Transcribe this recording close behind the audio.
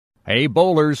Hey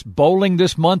bowlers, Bowling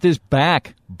This Month is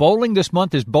back. Bowling This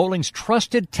Month is bowling's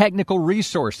trusted technical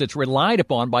resource that's relied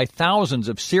upon by thousands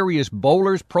of serious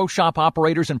bowlers, pro shop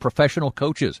operators, and professional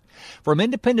coaches. From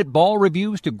independent ball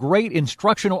reviews to great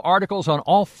instructional articles on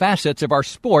all facets of our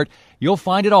sport, you'll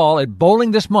find it all at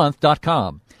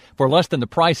bowlingthismonth.com. For less than the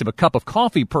price of a cup of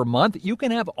coffee per month, you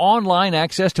can have online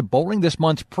access to Bowling This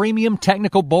Month's premium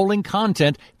technical bowling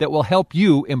content that will help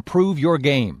you improve your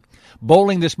game.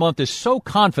 Bowling This Month is so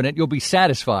confident you'll be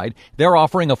satisfied, they're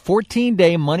offering a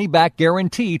 14-day money-back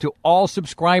guarantee to all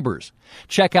subscribers.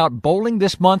 Check out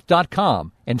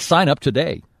bowlingthismonth.com and sign up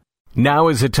today. Now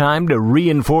is the time to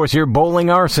reinforce your bowling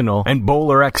arsenal, and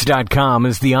BowlerX.com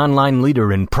is the online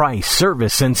leader in price,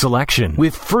 service, and selection,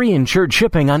 with free insured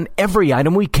shipping on every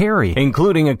item we carry,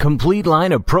 including a complete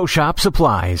line of pro shop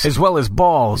supplies, as well as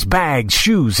balls, bags,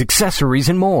 shoes, accessories,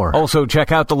 and more. Also,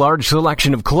 check out the large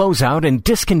selection of closeout and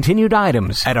discontinued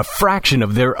items at a fraction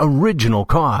of their original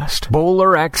cost.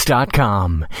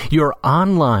 BowlerX.com, your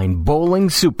online bowling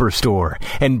superstore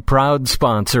and proud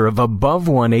sponsor of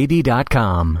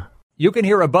Above180.com. You can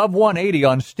hear Above 180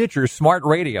 on Stitcher Smart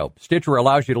Radio. Stitcher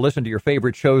allows you to listen to your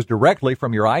favorite shows directly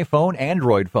from your iPhone,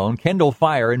 Android phone, Kindle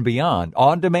Fire, and beyond,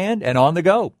 on demand and on the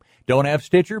go. Don't have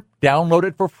Stitcher? Download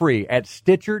it for free at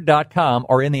Stitcher.com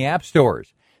or in the app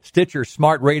stores. Stitcher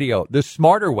Smart Radio, the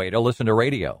smarter way to listen to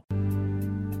radio.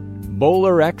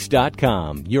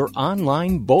 BowlerX.com, your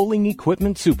online bowling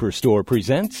equipment superstore,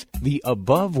 presents the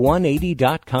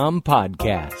Above180.com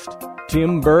podcast.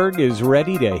 Tim Berg is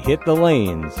ready to hit the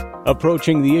lanes,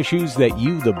 approaching the issues that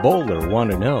you, the bowler,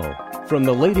 want to know. From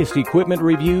the latest equipment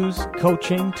reviews,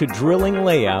 coaching, to drilling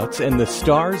layouts, and the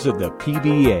stars of the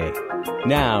PBA.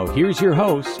 Now, here's your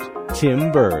host,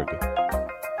 Tim Berg.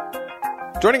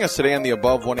 Joining us today on the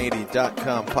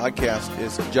Above180.com podcast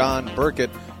is John Burkett.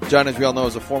 John, as we all know,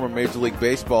 is a former Major League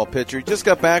Baseball pitcher. He just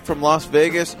got back from Las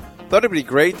Vegas. Thought it'd be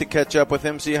great to catch up with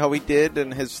him, see how he did,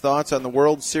 and his thoughts on the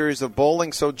World Series of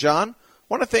Bowling. So, John, I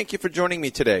want to thank you for joining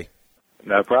me today.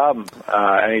 No problem.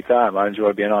 Anytime. I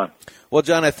enjoy being on. Well,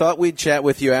 John, I thought we'd chat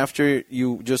with you after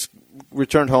you just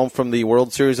returned home from the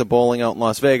World Series of Bowling out in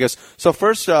Las Vegas. So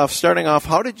first off, starting off,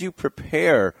 how did you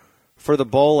prepare for the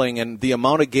bowling and the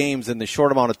amount of games and the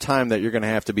short amount of time that you're going to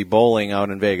have to be bowling out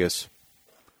in Vegas?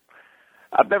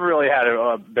 I've never really had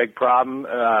a big problem,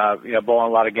 bowling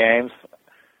a lot of games.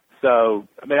 So,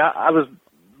 I was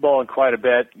bowling quite a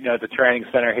bit, at the training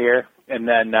center here. And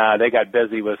then they got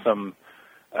busy with some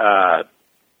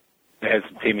they had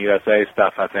some Team USA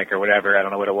stuff, I think, or whatever. I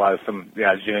don't know what it was, some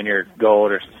junior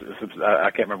gold or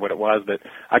I can't remember what it was, but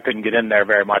I couldn't get in there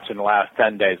very much in the last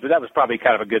 10 days. But that was probably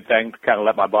kind of a good thing to kind of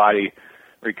let my body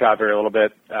recover a little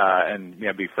bit and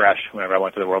be fresh whenever I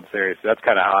went to the World Series. So that's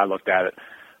kind of how I looked at it.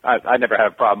 I never had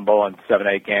a problem bowling 7,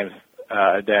 8 games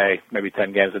a day, maybe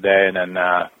 10 games a day, and then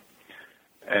I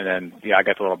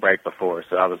got a little break before,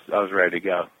 so I was ready to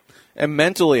go. And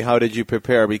mentally, how did you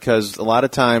prepare? Because a lot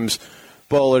of times,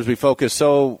 bowlers, we focus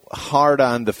so hard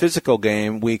on the physical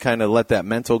game, we kind of let that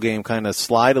mental game kind of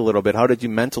slide a little bit. How did you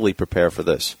mentally prepare for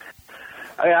this?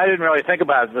 I didn't really think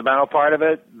about the mental part of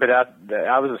it, but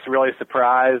I was just really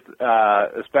surprised,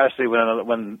 especially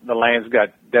when the lanes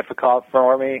got difficult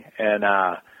for me, and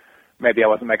maybe I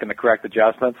wasn't making the correct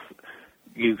adjustments.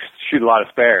 You shoot a lot of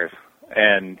spares,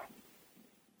 and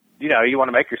you want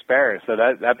to make your spares, so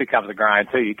that becomes a grind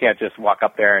too. You can't just walk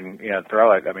up there and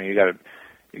throw it. I mean, you got to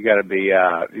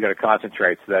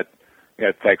concentrate, so that you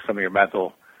got to take some of your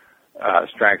mental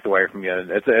strength away from you.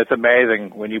 It's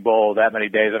amazing when you bowl that many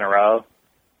days in a row,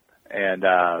 and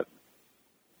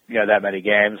that many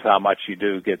games, how much you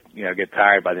do get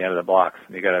tired by the end of the blocks.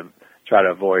 You got to try to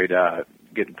avoid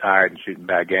getting tired and shooting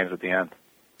bad games at the end.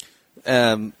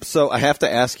 So I have to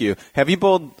ask you: Have you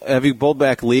bowled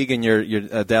back league in your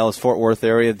Dallas Fort Worth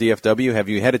area, DFW? Have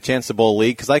you had a chance to bowl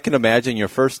league? Because I can imagine your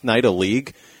first night of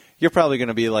league, you're probably going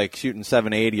to be like shooting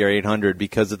 780 or 800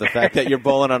 because of the fact that you're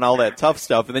bowling on all that tough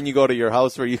stuff, and then you go to your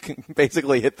house where you can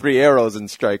basically hit 3 arrows and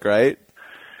strike, right?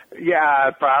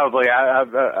 Yeah, probably.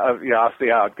 I'll see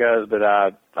how it goes, but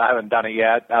I haven't done it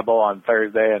yet. I bowl on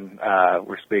Thursday, and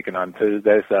we're speaking on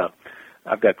Tuesday, so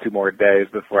I've got 2 more days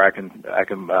before I can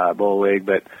bowl league.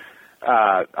 But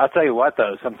I'll tell you what,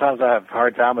 though, sometimes I have a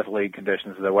hard time with league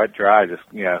conditions. The wet dry just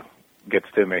gets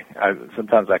to me.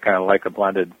 Sometimes I kind of like a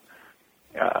blended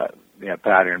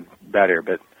pattern better,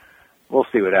 but we'll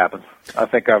see what happens. I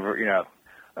think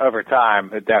over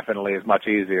time it definitely is much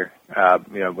easier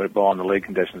with bowling the league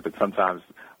conditions. But sometimes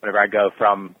whenever I go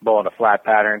from bowling a flat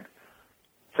pattern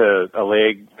to a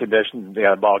league condition,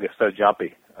 the ball gets so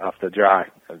jumpy off the dry.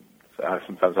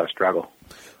 Sometimes I struggle.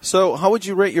 So how would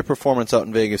you rate your performance out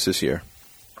in Vegas this year?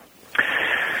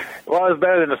 Well, it was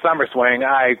better than the summer swing.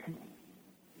 I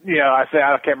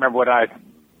can't remember what I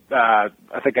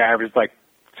think I averaged like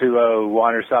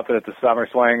 201 or something at the summer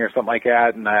swing or something like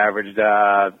that, and I averaged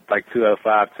like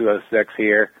 205, 206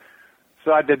 here.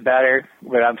 So I did better,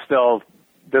 but I'm still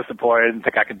disappointed and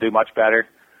think I could do much better.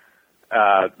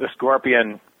 The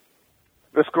Scorpion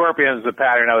is the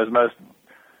pattern I was most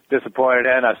disappointed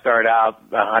in. I started out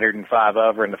 105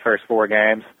 over in the first 4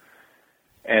 games,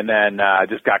 and then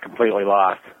just got completely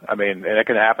lost. I mean, and it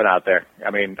can happen out there.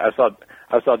 I mean, I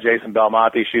saw Jason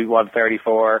Belmonte shoot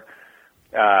 134.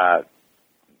 I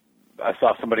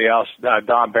saw somebody else,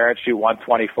 Don Barrett, shoot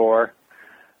 124.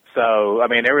 So, I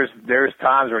mean, there was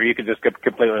times where you could just get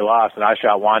completely lost, and I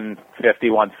shot 150,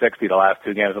 160 the last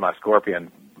 2 games of my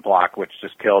Scorpion block, which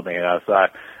just killed me. So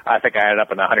I think I ended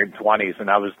up in the 120s, and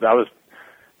I was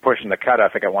pushing the cut, I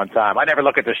think, at one time. I never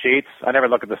look at the sheets. I never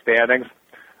look at the standings.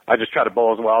 I just try to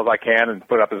bowl as well as I can and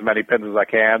put up as many pins as I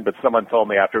can. But someone told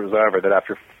me after it was over that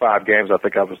after 5 games, I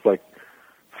think I was like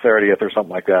 30th or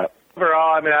something like that.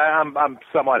 Overall, I mean, I'm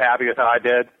somewhat happy with how I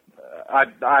did.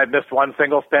 I missed 1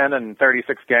 single spin in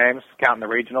 36 games, counting the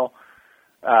regional.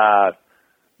 The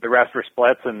rest were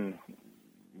splits and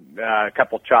a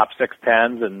couple chopped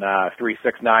 6-10s and 3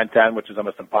 6-9-10, which is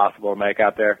almost impossible to make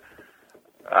out there.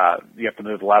 You have to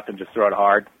move left and just throw it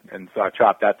hard, and so I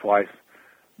chopped that twice.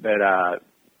 But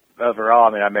overall,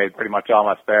 I mean, I made pretty much all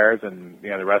my spares, and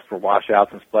the rest were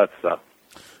washouts and splits. So.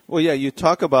 Well, yeah, you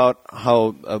talk about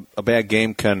how a bad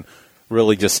game can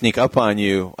really just sneak up on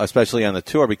you, especially on the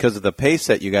tour, because of the pace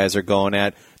that you guys are going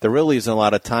at. There really isn't a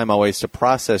lot of time always to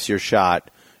process your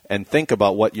shot and think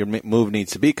about what your move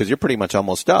needs to be, because you're pretty much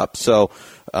almost up. So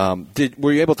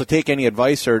were you able to take any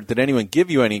advice, or did anyone give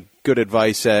you any good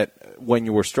advice when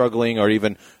you were struggling, or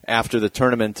even after the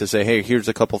tournament, to say, hey, here's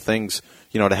a couple things,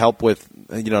 to help with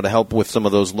some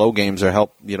of those low games, or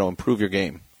help, improve your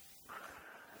game?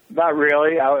 Not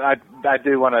really. I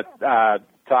do want to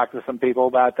talk to some people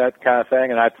about that kind of thing,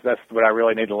 and that's what I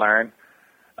really need to learn.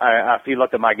 If you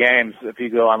look at my games, if you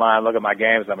go online and look at my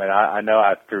games, I mean, I know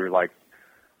I threw like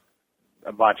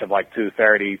a bunch of like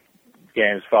 230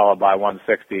 games followed by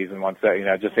 160s and 170.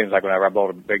 It just seems like whenever I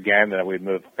bowled a big game, then we'd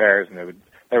move pairs, and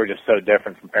they were just so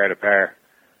different from pair to pair.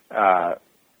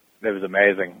 It was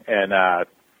amazing. And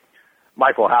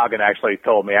Michael Haugen actually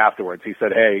told me afterwards. He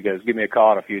said, "Hey," he goes, "give me a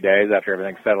call in a few days after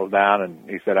everything settles down." And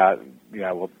he said,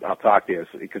 I'll talk to you,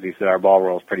 because he said our ball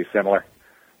roll is pretty similar.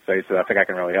 So he said, "I think I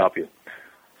can really help you."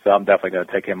 So I'm definitely going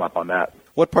to take him up on that.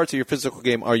 What parts of your physical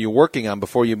game are you working on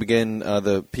before you begin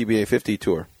the PBA 50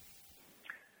 tour?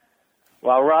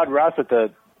 Well, Rod Russ at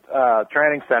the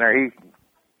training center, he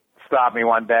stopped me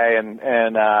one day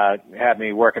and had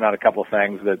me working on a couple of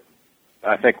things that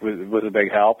I think was a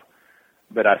big help.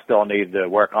 But I still need to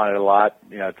work on it a lot,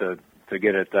 to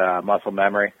get it muscle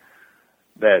memory.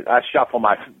 That I shuffle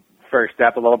my first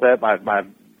step a little bit.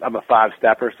 I'm a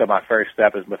 5-stepper, so my first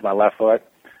step is with my left foot,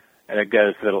 and it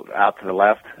goes out to the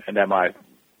left, and then my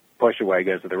push away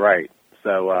goes to the right.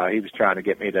 So he was trying to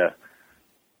get me to,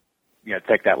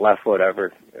 take that left foot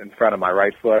over in front of my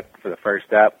right foot for the first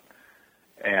step,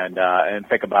 and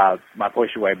think about my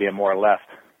push away being more left.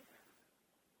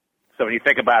 So when you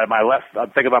think about it, I'm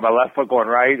thinking about my left foot going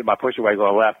right and my push away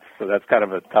going left. So that's kind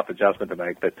of a tough adjustment to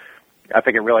make. But I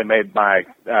think it really made my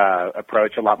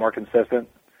approach a lot more consistent.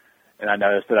 And I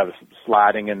noticed that I was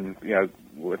sliding in,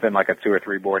 within like a 2 or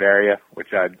 3 board area,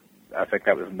 which I think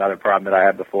that was another problem that I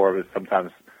had before. Was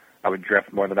sometimes I would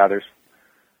drift more than others,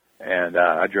 and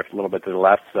I drift a little bit to the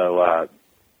left. So I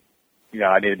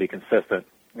need to be consistent.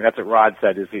 And that's what Rod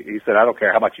said. He said, "I don't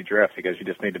care how much you drift, because you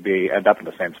just need to end up in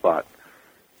the same spot."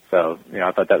 So,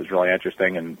 I thought that was really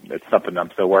interesting, and it's something I'm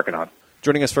still working on.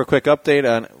 Joining us for a quick update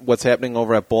on what's happening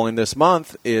over at Bowling This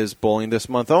Month is Bowling This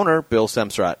Month owner Bill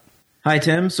Semsrott. Hi,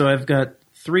 Tim. So I've got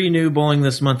 3 new Bowling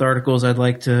This Month articles I'd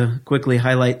like to quickly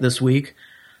highlight this week.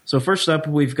 So first up,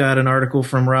 we've got an article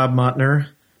from Rob Mottner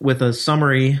with a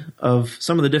summary of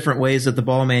some of the different ways that the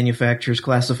ball manufacturers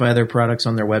classify their products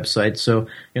on their website. So,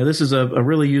 this is a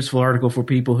really useful article for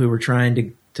people who are trying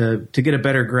to get a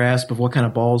better grasp of what kind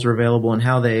of balls are available and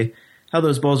how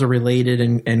those balls are related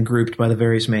and grouped by the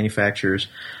various manufacturers.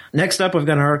 Next up, I've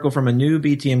got an article from a new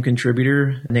BTM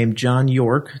contributor named John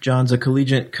York. John's a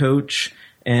collegiate coach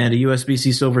and a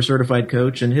USBC Silver certified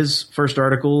coach, and his first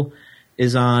article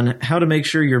is on how to make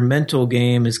sure your mental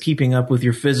game is keeping up with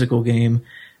your physical game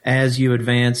as you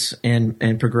advance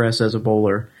and progress as a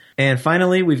bowler. And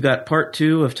finally, we've got part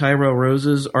 2 of Tyrell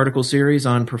Rose's article series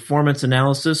on performance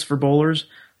analysis for bowlers,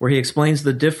 where he explains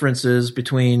the differences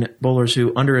between bowlers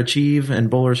who underachieve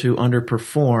and bowlers who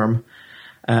underperform.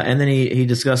 And then he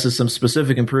discusses some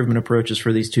specific improvement approaches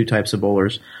for these two types of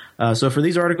bowlers. So for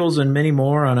these articles and many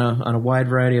more on a wide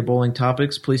variety of bowling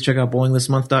topics, please check out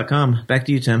bowlingthismonth.com. Back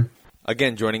to you, Tim.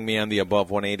 Again, joining me on the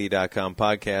Above180.com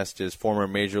podcast is former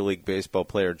Major League Baseball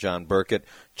player John Burkett.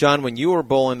 John, when you were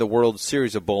bowling the World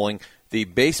Series of Bowling, the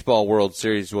Baseball World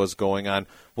Series was going on.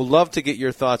 We'd love to get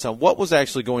your thoughts on what was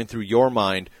actually going through your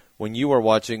mind when you were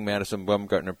watching Madison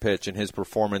Bumgarner pitch and his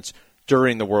performance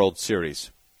during the World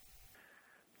Series.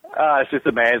 It's just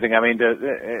amazing. I mean,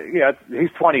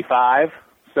 he's 25.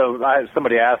 So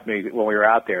somebody asked me when we were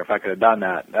out there if I could have done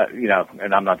that,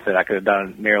 and I'm not saying I could have done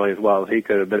it nearly as well as he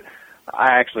could have, but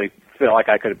I actually feel like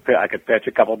I could pitch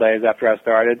a couple of days after I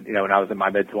started, when I was in my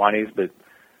mid-20s. But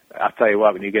I'll tell you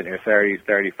what, when you get in your 30s,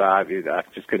 35, I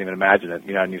just couldn't even imagine it.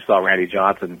 And you saw Randy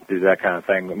Johnson do that kind of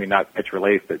thing. I mean, not pitch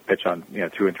relief, but pitch on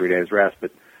 2 and 3 days rest.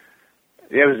 But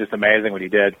it was just amazing what he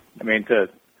did. I mean, to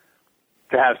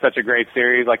have such a great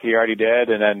series like he already did,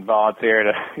 and then volunteer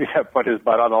to put his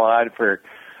butt on the line for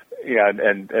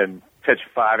and pitch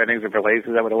 5 innings of relief.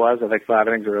 Is that what it was? I think 5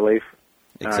 innings of relief.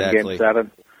 Exactly. In Game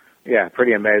 7. Yeah,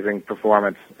 pretty amazing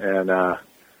performance, and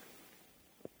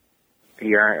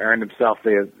he earned himself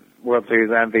the World Series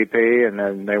MVP, and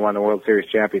then they won the World Series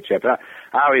championship. I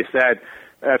always said,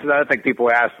 that's another thing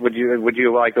people ask, would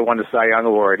you like to win the Cy Young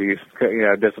Award? Are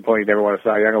you disappointed you never won a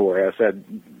Cy Young Award?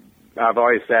 I've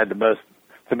always said to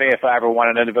me, if I ever won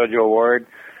an individual award,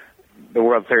 the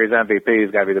World Series MVP has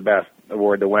got to be the best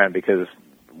award to win, because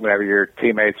whenever your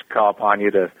teammates call upon you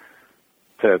to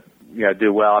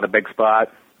do well in a big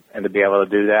spot and to be able to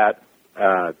do that,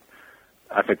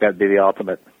 I think that'd be the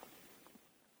ultimate.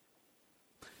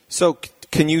 So,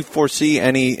 can you foresee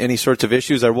any sorts of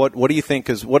issues, or what do you think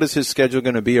what is his schedule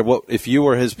going to be, or what if you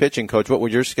were his pitching coach, what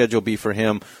would your schedule be for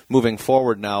him moving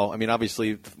forward now? I mean,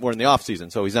 obviously we're in the off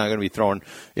season, so he's not going to be throwing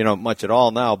much at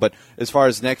all now. But as far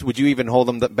as next, would you even hold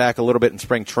him back a little bit in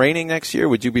spring training next year?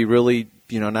 Would you be really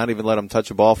not even let him touch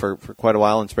a ball for quite a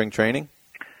while in spring training?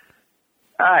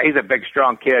 He's a big,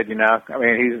 strong kid. I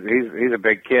mean, he's a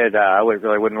big kid. I wouldn't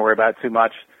worry about it too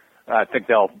much. I think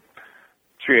they'll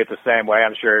treat it the same way.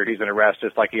 I'm sure he's going to rest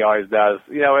just like he always does.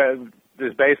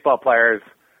 As baseball players,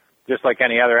 just like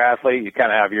any other athlete, you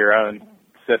kind of have your own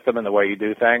system and the way you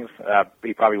do things.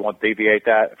 He probably won't deviate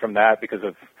from that because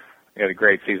of the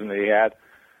great season that he had.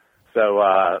 So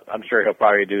I'm sure he'll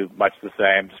probably do much the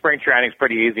same. Spring training's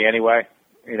pretty easy anyway.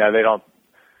 They don't.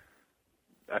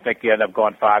 I think you end up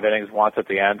going 5 innings once at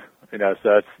the end.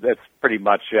 So it's pretty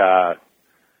much kind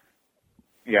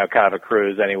of a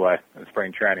cruise anyway in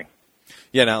spring training.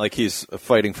 Yeah, not like he's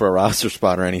fighting for a roster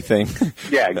spot or anything.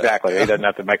 Yeah, exactly. He doesn't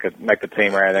have to make the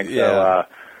team or anything. Yeah.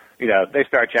 So, they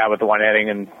start you out with 1 inning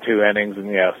and 2 innings and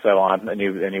so on, and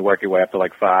you work your way up to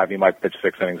like 5. You might pitch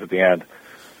 6 innings at the end.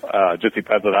 Just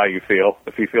depends on how you feel.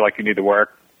 If you feel like you need to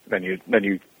work, then you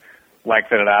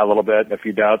lengthen it out a little bit. And if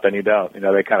you don't, then you don't.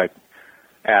 They kind of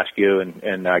ask you and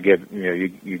give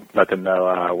you let them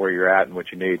know where you're at and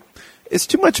what you need. It's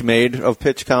too much made of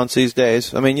pitch counts these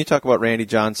days. I mean, you talk about Randy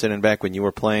Johnson and back when you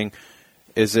were playing.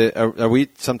 Are we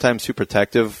sometimes too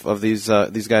protective of these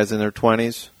guys in their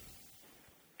 20s?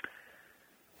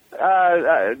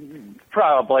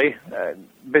 Probably,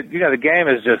 but the game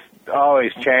is just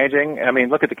always changing. I mean,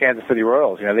 look at the Kansas City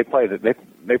Royals. They play the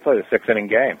 6-inning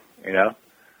game.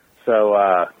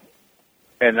 So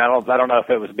and I don't know if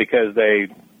it was because they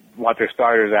want their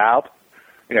starters out.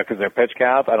 Because their pitch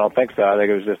count, I don't think so. I think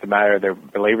it was just a matter of their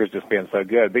relievers just being so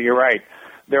good. But you're right.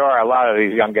 There are a lot of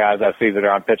these young guys I see that are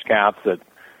on pitch counts that,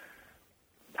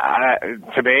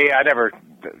 to me, I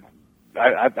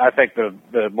think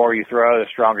the more you throw, the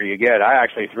stronger you get. I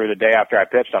actually threw the day after I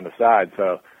pitched on the side,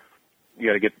 so you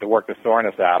got to get to work the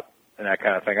soreness out and that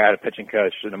kind of thing. I had a pitching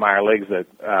coach in the minor leagues that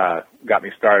got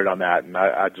me started on that, and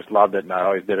I just loved it, and I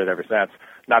always did it ever since.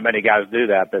 Not many guys do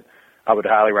that, but I would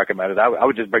highly recommend it. I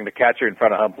would just bring the catcher in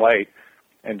front of home plate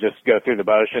and just go through the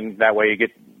motion. That way you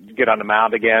get on the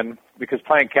mound again, because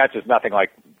playing catch is nothing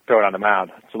like throwing on the mound.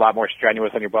 It's a lot more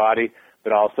strenuous on your body,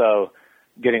 but also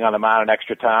getting on the mound an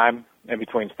extra time in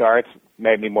between starts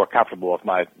made me more comfortable with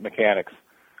my mechanics.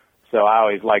 So I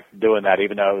always liked doing that,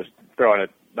 even though I was throwing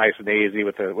it nice and easy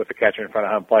with the catcher in front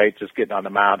of home plate, just getting on the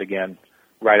mound again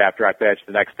right after I pitched.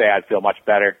 The next day I'd feel much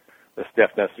better. The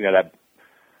stiffness,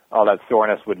 all that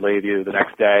soreness would leave you the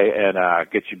next day and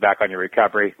get you back on your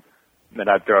recovery. And then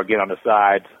I'd throw again on the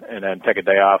side and then take a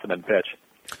day off and then pitch.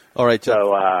 All right.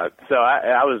 So I've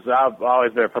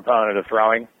always been a proponent of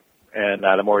throwing, and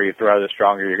the more you throw, the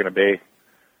stronger you're going to be.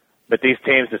 But these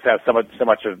teams just have so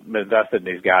much invested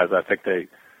in these guys. I think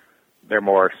they're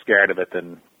more scared of it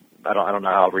than I don't know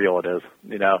how real it is.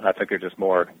 I think they're just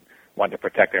more wanting to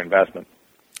protect their investment.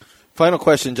 Final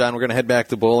question, John. We're going to head back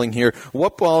to bowling here.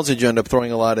 What balls did you end up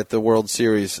throwing a lot at the World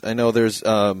Series? I know there's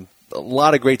a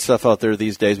lot of great stuff out there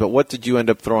these days, but what did you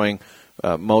end up throwing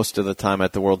most of the time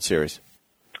at the World Series?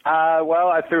 Well,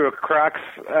 I threw a Crux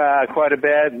quite a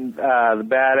bit, the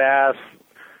Badass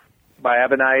by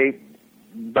Ebonite,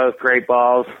 both great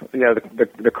balls.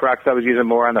 The Crux I was using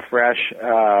more on the fresh,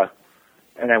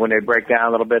 and then when they break down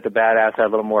a little bit, the Badass had a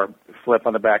little more flip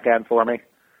on the back end for me,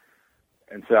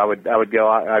 and so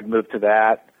I'd move to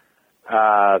that.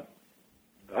 I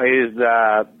used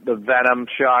the Venom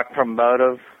Shock from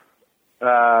Motive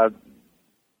on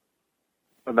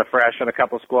the fresh in a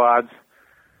couple squads.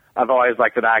 I've always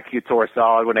liked an IQ Tour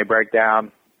Solid when they break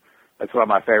down. That's one of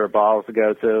my favorite balls to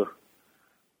go to.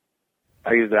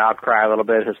 I used the Outcry a little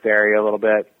bit, Hysteria a little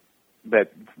bit.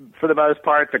 But for the most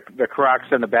part, the Crux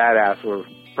and the Badass were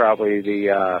probably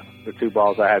the two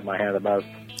balls I had in my hand the most.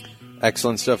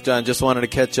 Excellent stuff, John. Just wanted to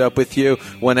catch up with you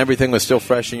when everything was still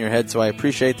fresh in your head, so I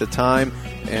appreciate the time.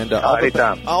 And all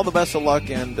the best of luck,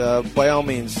 and by all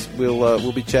means,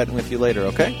 we'll be chatting with you later,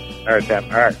 okay? All right, Tim.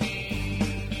 All right.